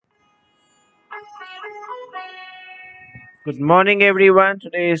Good morning, everyone.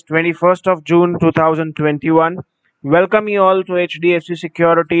 Today is 21st of June 2021. Welcome you all to HDFC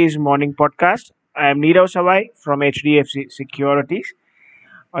Securities Morning Podcast. I am Nirav Savai from HDFC Securities.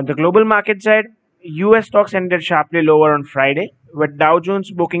 On the global market side, US stocks ended sharply lower on Friday, with Dow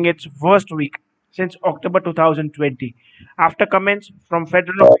Jones booking its worst week since October 2020, after comments from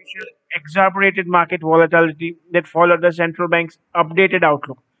federal officials exacerbated market volatility that followed the central bank's updated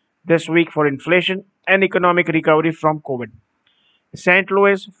outlook this week for inflation and economic recovery from COVID. St.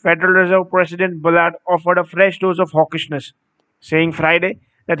 Louis Federal Reserve President Bullard offered a fresh dose of hawkishness, saying Friday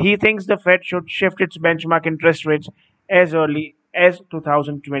that he thinks the Fed should shift its benchmark interest rates as early as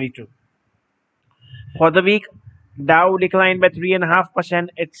 2022. For the week, Dow declined by 3.5%,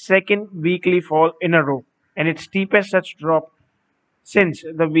 its second weekly fall in a row, and its steepest such drop since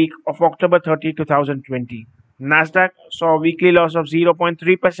the week of October 30, 2020. Nasdaq saw a weekly loss of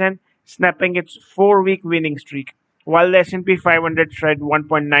 0.3%, snapping its 4-week winning streak, while the S&P 500 shred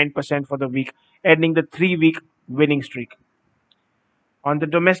 1.9% for the week, ending the 3-week winning streak. On the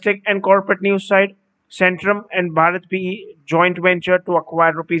domestic and corporate news side, Centrum and Bharat PE joint venture to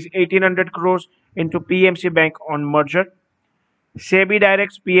acquire rupees 1800 crores into PMC Bank on merger. SEBI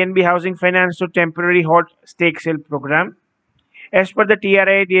directs PNB Housing Finance to temporarily halt stake sale program. As per the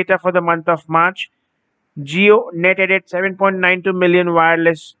TRAI data for the month of March, Jio net added 7.92 million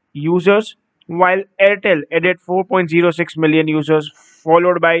wireless users, while Airtel added 4.06 million users,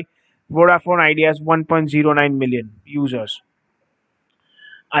 followed by Vodafone Idea's 1.09 million users.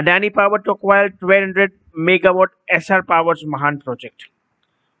 Adani Power to acquire 1200 megawatt SR Power's Mahan project.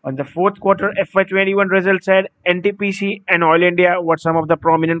 On the fourth quarter FY21 results side, NTPC and Oil India were some of the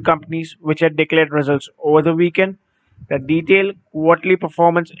prominent companies which had declared results over the weekend. The detailed quarterly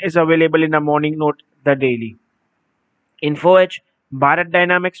performance is available in a morning note, the daily. InfoEdge, Bharat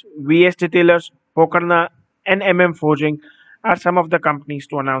Dynamics, VS Retailers, Pokarna, and Forging are some of the companies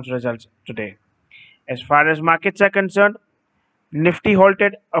to announce results today. As far as markets are concerned, Nifty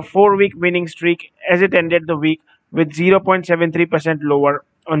halted a 4-week winning streak as it ended the week with 0.73% lower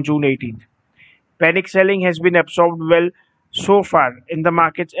on June 18th. Panic selling has been absorbed well so far in the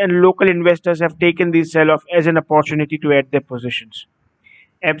markets, and local investors have taken this sell-off as an opportunity to add their positions.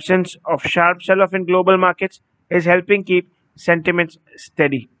 Absence of sharp sell-off in global markets is helping keep sentiments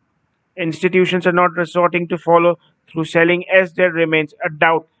steady. Institutions are not resorting to follow through selling as there remains a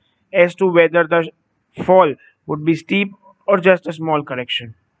doubt as to whether the fall would be steep or just a small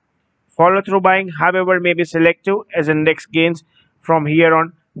correction. Follow through buying, however, may be selective as index gains from here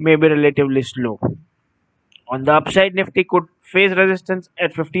on may be relatively slow. On the upside, Nifty could face resistance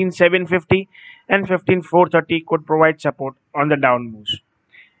at 15,750 and 15,430 could provide support on the down moves.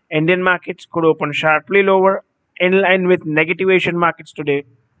 Indian markets could open sharply lower in line with negative Asian markets today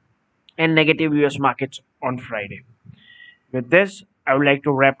and negative US markets on Friday. With this, I would like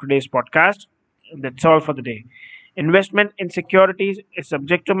to wrap today's podcast. That's all for the day. Investment in securities is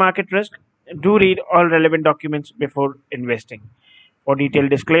subject to market risk. Do read all relevant documents before investing. For detailed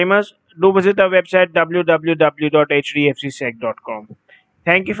disclaimers, do visit our website www.hdfcsec.com.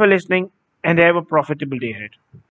 Thank you for listening and have a profitable day ahead.